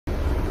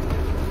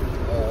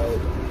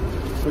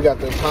We got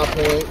this Hi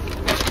Pointe.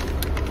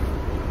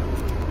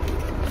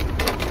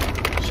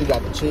 She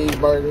got the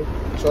cheeseburger.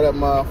 Show that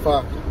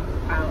motherfucker.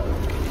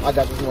 Ow. I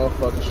got this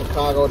motherfucking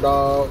Chicago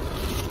dog.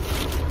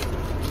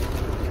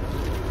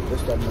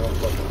 This that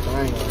motherfucking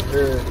thing on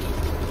here.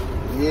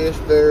 Yes,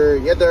 sir.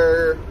 Yes,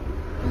 sir.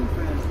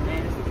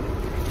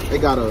 They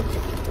got a,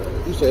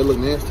 you say it look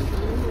nasty?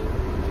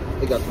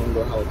 They got some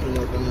little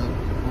jalapeno thing.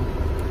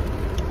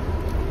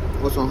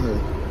 What's on here?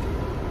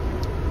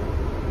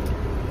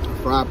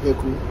 Fried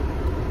pickle,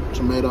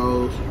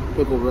 tomatoes,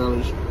 pickle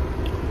relish,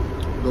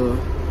 the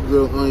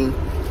grilled onion.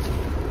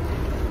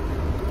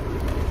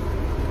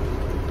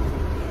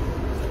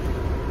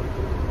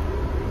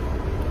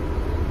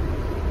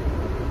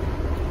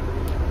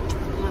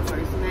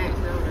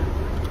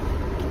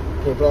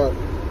 What's up?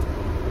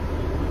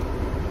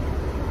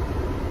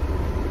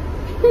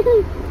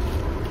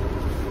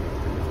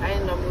 I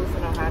ain't no mood for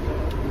no hot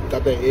dog.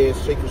 Got that egg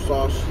secret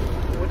sauce.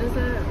 What is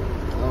that? I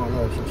don't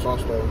know, some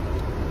sauce though.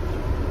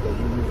 That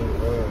you using,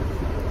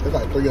 there's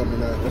like 3 of them in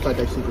there. That's like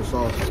that secret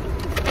sauce.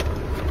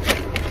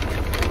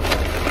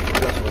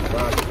 Got some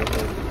fries in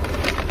there.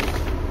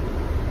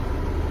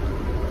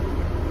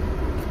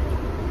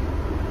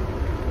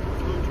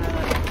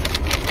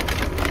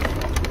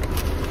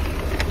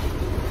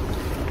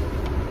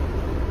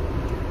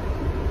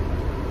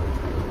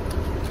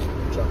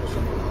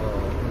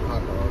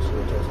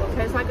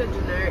 Tastes like a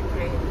generic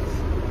Cane's.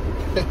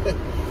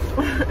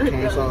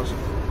 Cane sauce.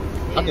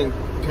 Yeah. I think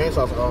cane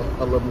sauce are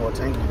a little more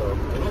tangy though.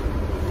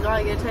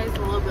 Like it tastes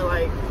a little bit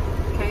like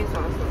cane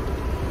sauce though.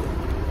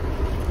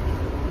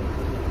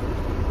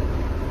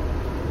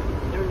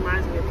 It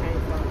reminds me of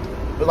cane sauce.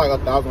 It's like a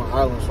Thousand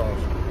Island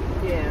sauce.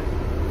 Yeah.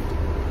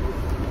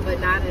 But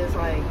not as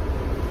like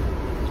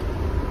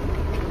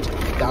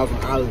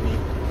Thousand Island.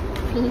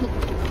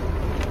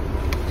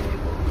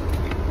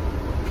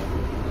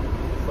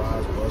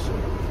 Fries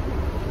busting.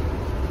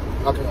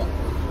 Okay,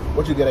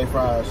 what you get a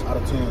fries out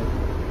of 10?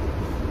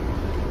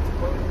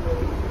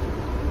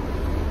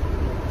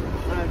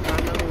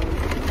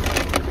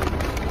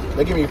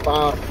 They give me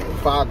five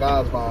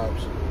guys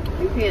vibes.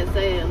 You can't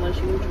say it unless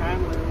you try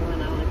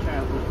one. I only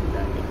try one.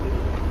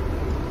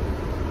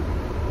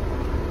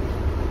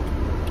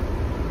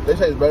 They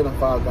say it's better than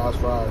Five Guys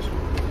fries.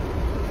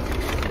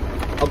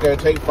 Okay,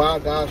 take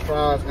Five Guys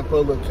fries and put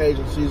a little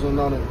Cajun seasoning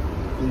on it.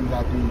 Then you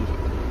got these.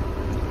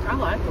 I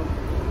like them.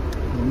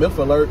 Myth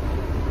alert.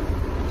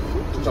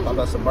 She's talking about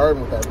that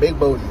Suburban with that big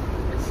booty.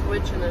 It's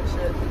switching and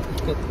shit.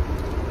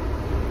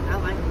 I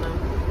like them though.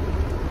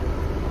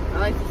 I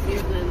like the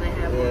seasoning they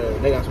have. Yeah,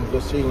 they got some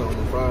good seasoning on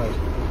the fries.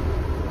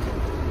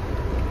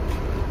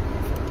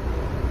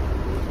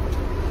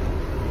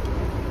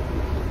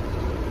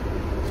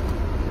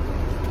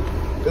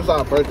 This is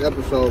our first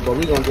episode, but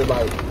we gonna get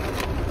like,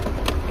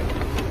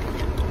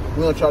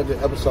 we gonna try to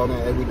get episode in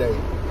every day.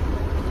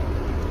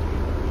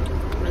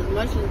 As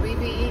much as we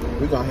be eating,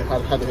 We gonna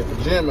have to hit the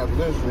gym after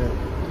this shit.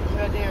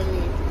 goddamn me.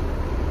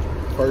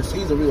 First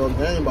season, we gonna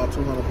gain about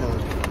 200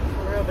 pounds.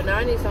 For real, but now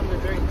I need something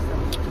to drink, so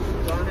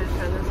go ahead and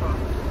turn this off.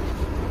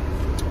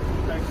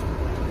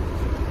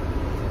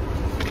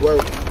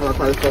 Wait,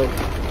 okay, so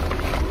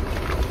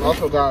I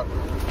also got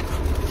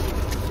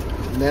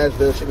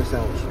Nashville chicken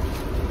sandwich.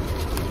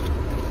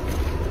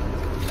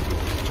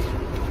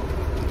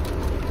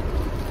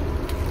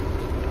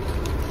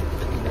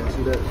 You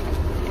see that?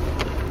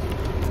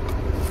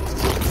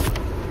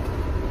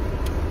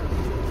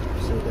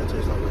 See what that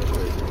tastes like real quick.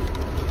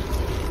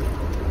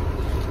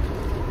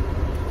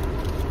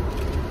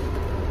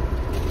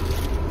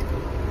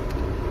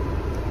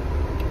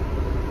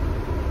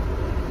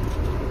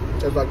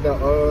 It's like that,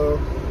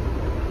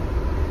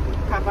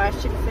 Popeye's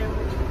chicken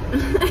sandwich?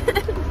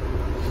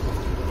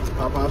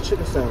 Popeye's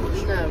chicken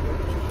sandwich. Never.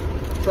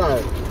 Try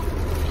it.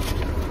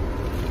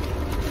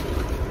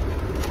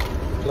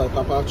 It's like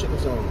Popeye's chicken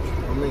sandwich.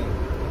 I mean,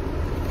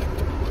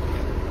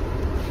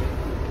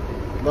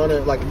 don't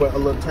it like with a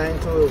little tang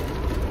to it?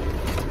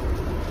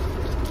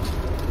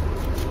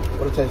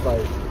 What it tastes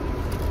like?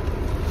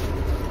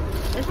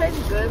 It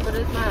tastes good, but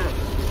it's not.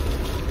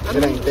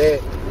 It ain't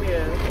that.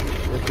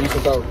 Yeah. It's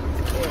decent though.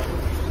 Yeah.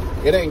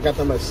 It ain't got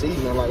that much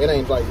seasoning. Like it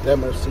ain't like that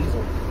much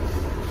seasoning.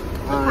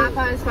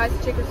 Popeye spicy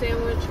chicken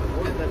sandwich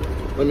or better.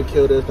 Let me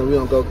kill this, then we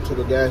gonna go to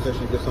the gas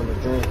station and get something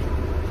to drink.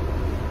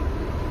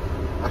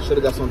 I should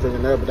have got some drink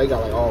in there, but they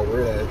got like all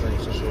weird ass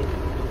drinks and shit.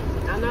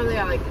 I know they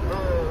got like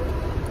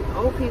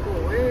old people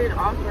weird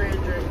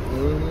off-brand drinks.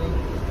 Mm-hmm.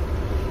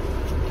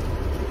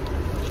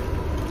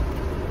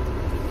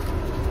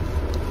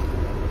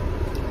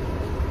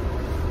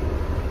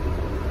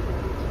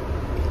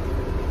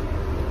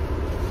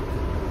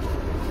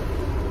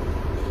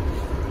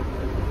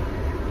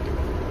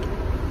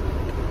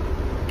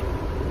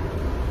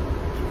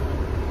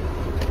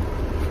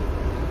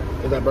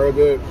 Is that burger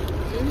good?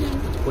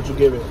 Mm-hmm. What you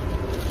give it?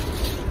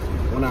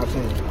 1 out of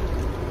 10.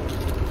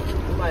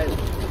 Like a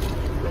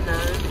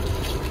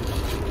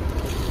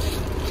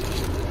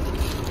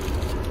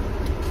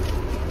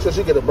 9. So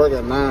she get a burger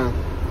at 9.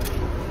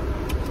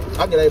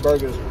 I get 8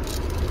 burgers.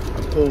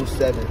 A cool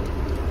 7.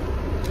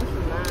 That's a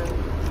 9.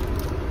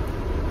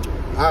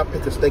 I'll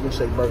pick a steak and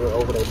shake burger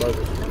over their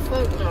burgers.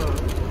 Fuck no.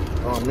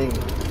 On me.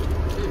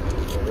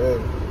 Yeah.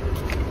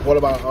 What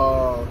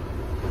about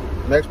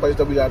next place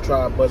that we gotta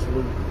try? Bus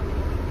Loop.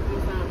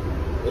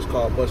 It's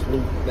called Bus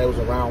Loop. They was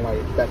around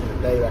like back in the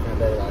day.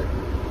 Like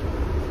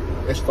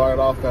it started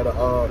off at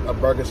a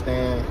burger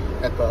stand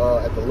at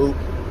the Loop.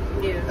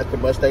 Yeah. At the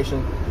bus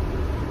station,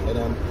 and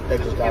then they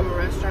just got a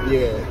restaurant.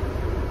 Yeah.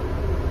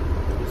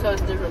 So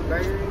it's different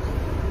burgers.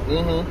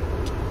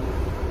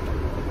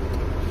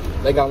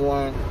 They got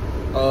one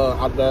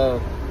out there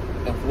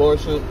in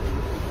Florissant,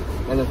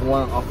 and there's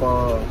one off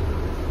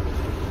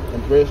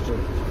in Bristol.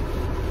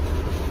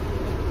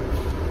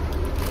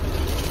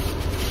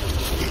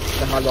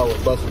 That's how I go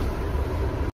with busing.